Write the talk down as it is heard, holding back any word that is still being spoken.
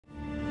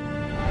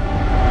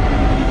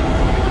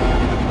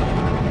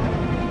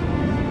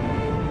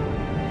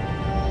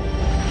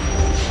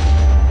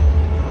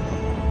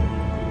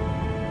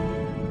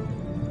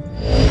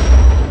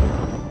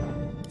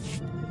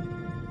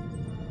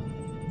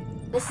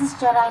This is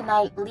Jedi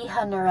Knight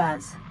Liha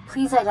Nerez.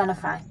 Please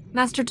identify.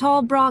 Master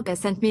Tal Braga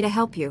sent me to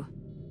help you.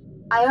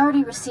 I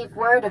already received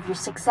word of your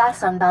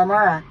success on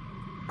Balmora.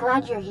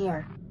 Glad you're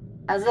here.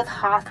 As if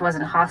Hoth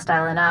wasn't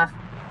hostile enough,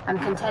 I'm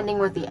contending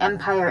with the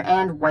Empire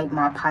and White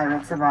Maw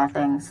pirates of all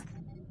things.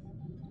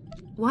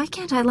 Why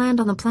can't I land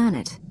on the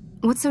planet?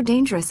 What's so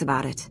dangerous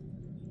about it?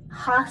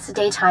 Hoth's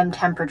daytime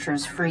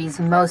temperatures freeze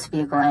most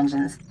vehicle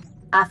engines.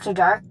 After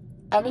dark,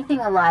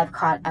 anything alive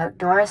caught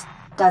outdoors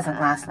doesn't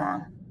last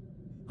long.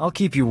 I'll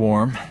keep you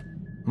warm.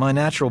 My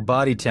natural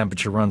body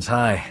temperature runs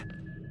high.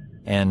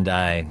 And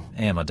I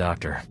am a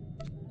doctor.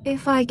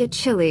 If I get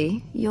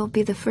chilly, you'll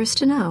be the first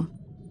to know.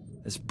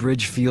 This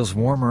bridge feels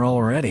warmer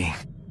already.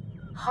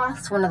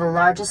 Hoth's one of the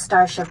largest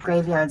starship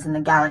graveyards in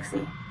the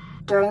galaxy.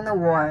 During the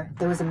war,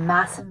 there was a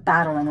massive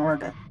battle in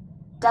orbit.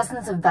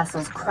 Dozens of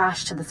vessels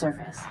crashed to the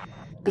surface.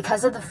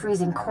 Because of the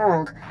freezing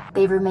cold,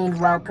 they've remained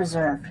well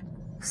preserved.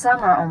 Some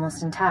are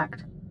almost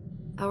intact.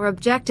 Our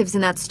objective's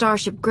in that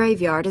starship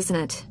graveyard, isn't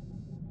it?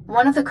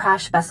 One of the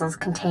crash vessels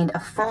contained a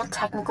full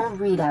technical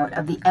readout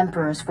of the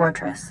Emperor's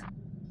fortress.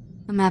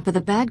 A map of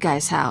the bad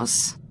guy's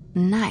house.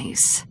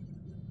 Nice.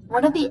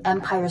 One of the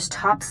Empire's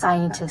top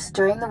scientists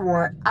during the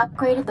war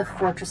upgraded the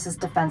fortress's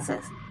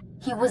defenses.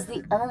 He was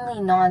the only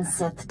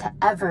non-Sith to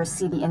ever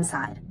see the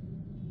inside.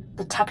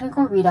 The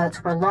technical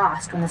readouts were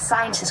lost when the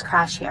scientists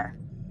crashed here.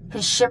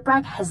 His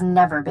shipwreck has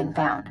never been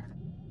found.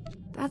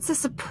 That's a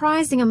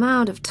surprising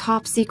amount of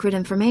top-secret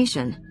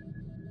information.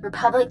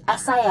 Republic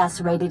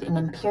SIS raided an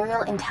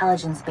Imperial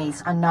intelligence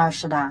base on Nar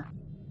Shaddaa.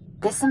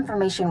 This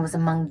information was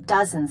among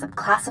dozens of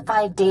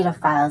classified data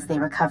files they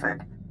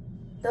recovered.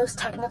 Those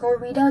technical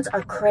readouts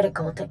are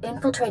critical to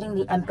infiltrating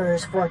the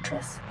Emperor's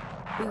fortress.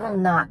 We will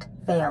not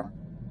fail.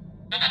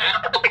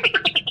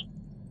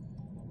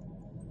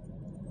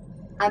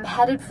 I'm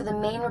headed for the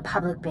main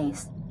Republic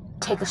base.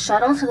 Take a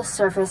shuttle to the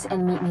surface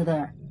and meet me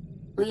there.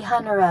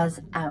 Liha Nerez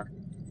out.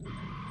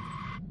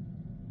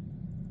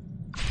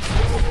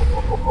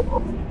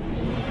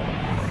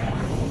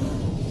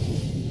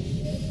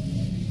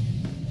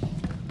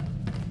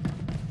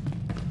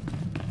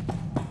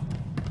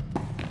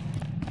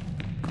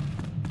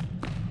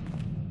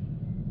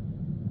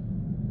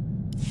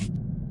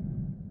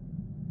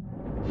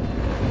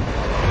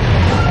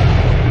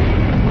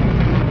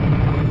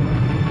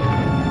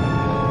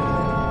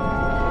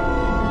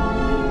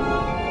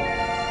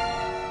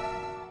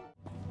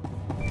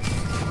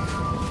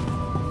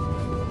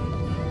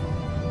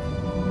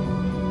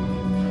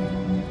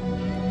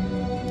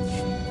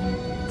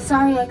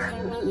 Sorry I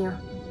couldn't meet you.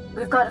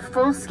 We've got a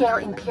full-scale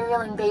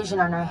Imperial invasion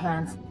on our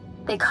hands.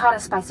 They caught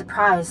us by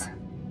surprise.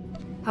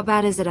 How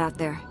bad is it out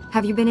there?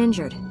 Have you been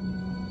injured?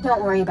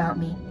 Don't worry about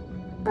me,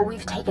 but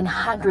we've taken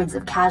hundreds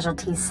of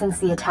casualties since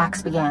the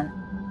attacks began.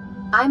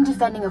 I'm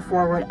defending a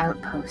forward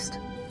outpost,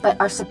 but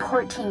our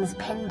support team is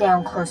pinned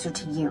down closer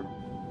to you.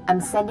 I'm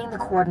sending the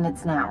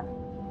coordinates now.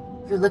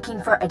 You're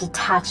looking for a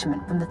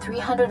detachment from the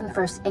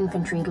 301st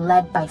Infantry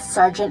led by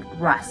Sergeant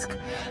Rusk.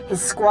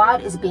 His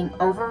squad is being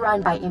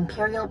overrun by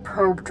Imperial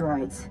probe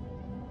droids.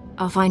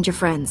 I'll find your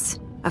friends.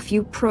 A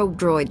few probe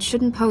droids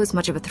shouldn't pose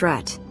much of a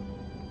threat.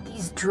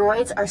 These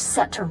droids are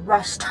set to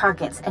rush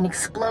targets and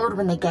explode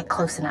when they get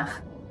close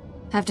enough.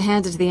 Have to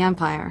hand it to the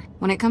Empire.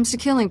 When it comes to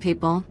killing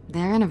people,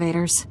 they're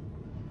innovators.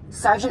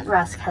 Sergeant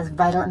Rusk has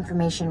vital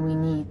information we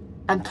need.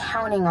 I'm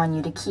counting on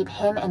you to keep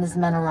him and his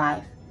men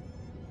alive.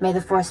 May the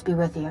Force be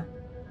with you.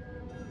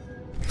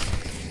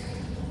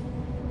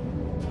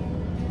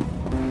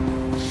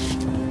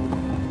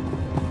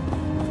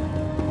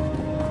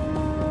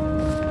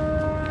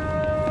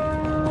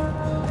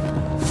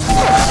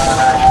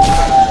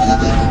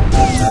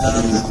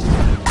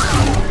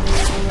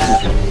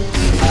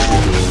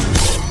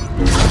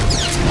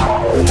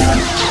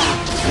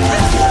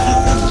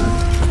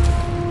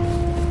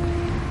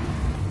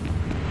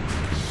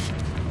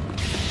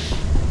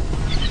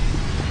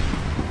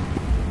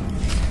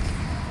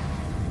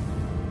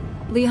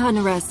 Liha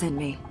Nerez sent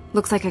me.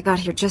 Looks like I got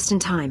here just in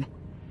time.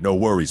 No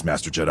worries,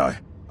 Master Jedi.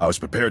 I was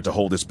prepared to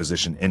hold this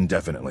position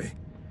indefinitely.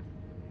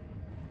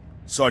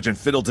 Sergeant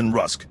Fiddleton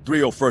Rusk,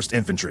 301st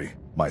Infantry.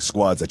 My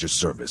squad's at your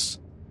service.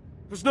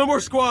 There's no more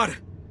squad.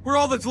 We're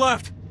all that's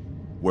left.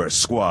 We're a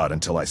squad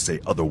until I say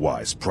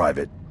otherwise,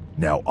 Private.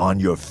 Now on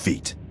your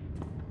feet.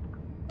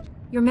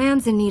 Your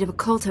man's in need of a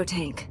Kolto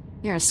tank.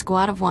 You're a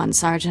squad of one,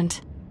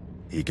 Sergeant.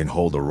 He can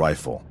hold a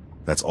rifle.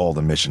 That's all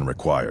the mission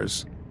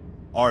requires.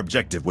 Our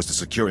objective was to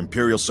secure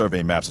Imperial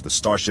survey maps of the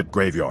Starship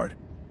Graveyard.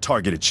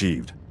 Target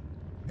achieved.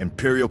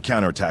 Imperial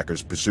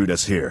counterattackers pursued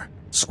us here.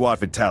 Squad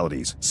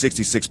fatalities,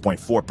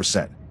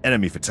 66.4%.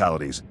 Enemy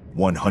fatalities,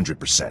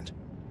 100%.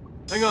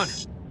 Hang on.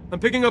 I'm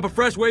picking up a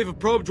fresh wave of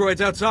probe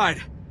droids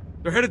outside.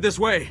 They're headed this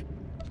way.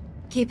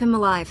 Keep him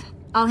alive.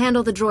 I'll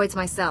handle the droids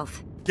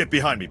myself. Get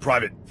behind me,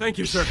 Private. Thank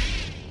you, sir.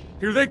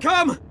 Here they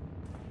come!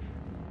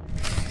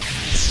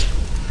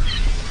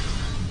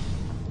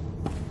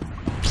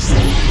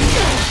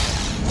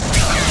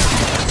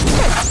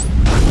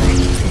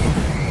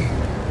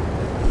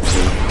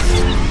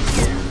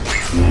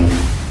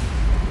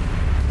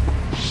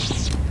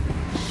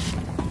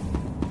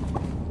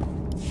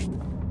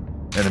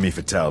 Enemy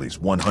fatalities,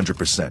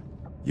 100%.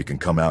 You can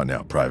come out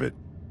now, Private.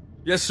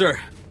 Yes, sir.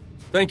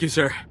 Thank you,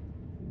 sir.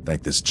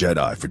 Thank this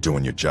Jedi for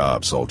doing your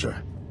job,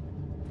 soldier.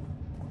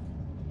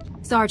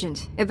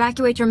 Sergeant,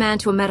 evacuate your man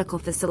to a medical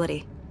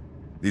facility.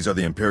 These are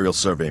the Imperial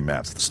survey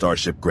maps of the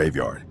Starship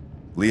Graveyard.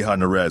 Leha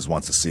Nerez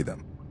wants to see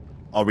them.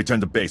 I'll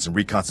return to base and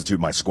reconstitute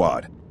my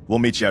squad. We'll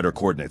meet you at our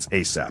coordinates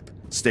ASAP.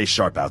 Stay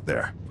sharp out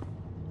there.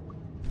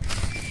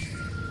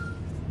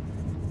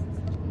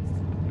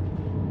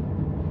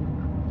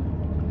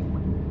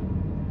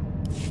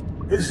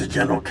 This is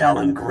General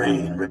Callan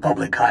Grain,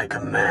 Republic High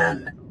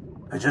Command.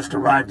 I just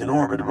arrived in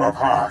orbit above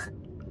Hoth.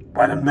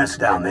 Quite a mess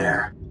down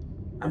there.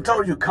 I'm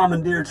told you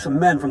commandeered some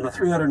men from the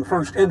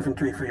 301st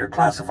Infantry for your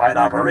classified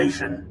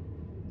operation.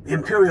 The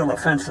Imperial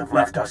offensive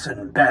left us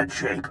in bad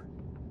shape.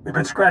 We've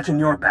been scratching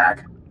your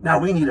back. Now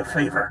we need a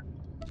favor.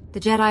 The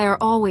Jedi are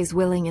always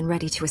willing and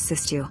ready to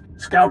assist you.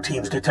 Scout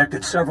teams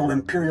detected several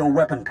Imperial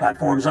weapon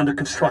platforms under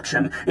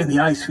construction in the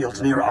ice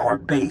fields near our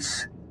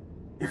base.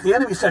 If the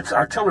enemy sets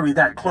artillery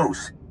that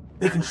close,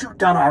 they can shoot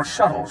down our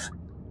shuttles.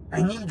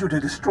 I need you to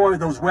destroy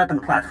those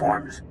weapon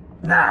platforms.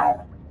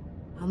 Now.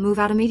 I'll move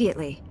out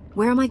immediately.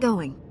 Where am I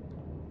going?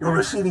 You're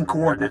receiving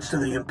coordinates to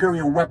the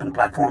Imperial weapon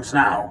platforms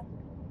now.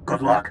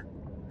 Good luck.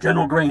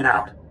 General Grain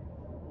out.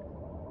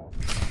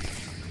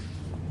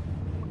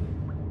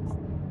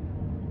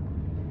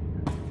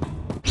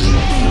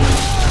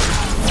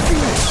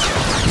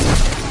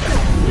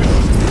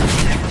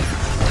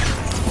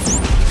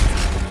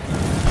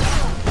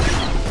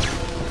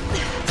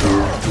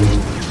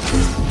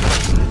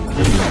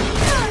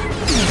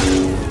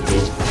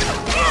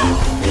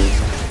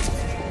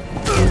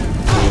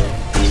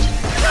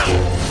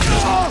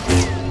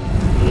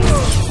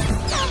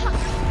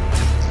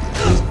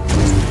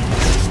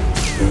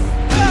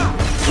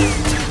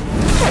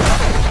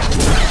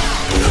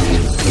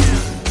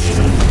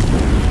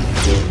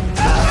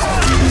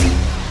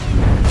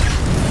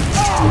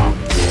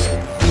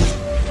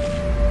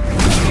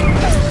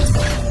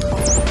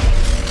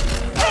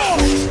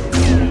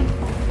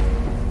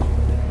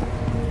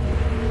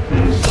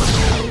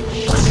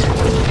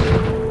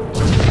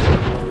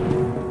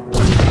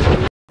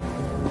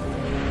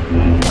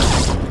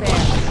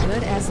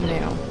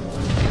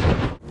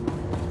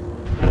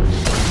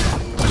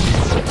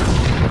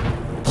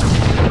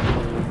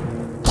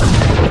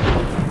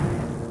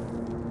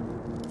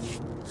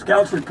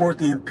 Scouts report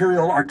the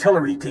Imperial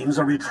artillery teams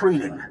are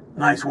retreating.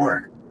 Nice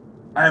work.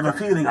 I have a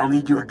feeling I'll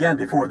need you again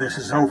before this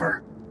is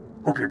over.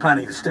 Hope you're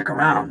planning to stick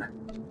around.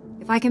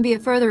 If I can be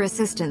of further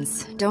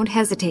assistance, don't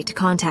hesitate to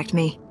contact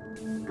me.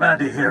 Glad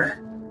to hear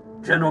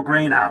it. General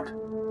Grain out.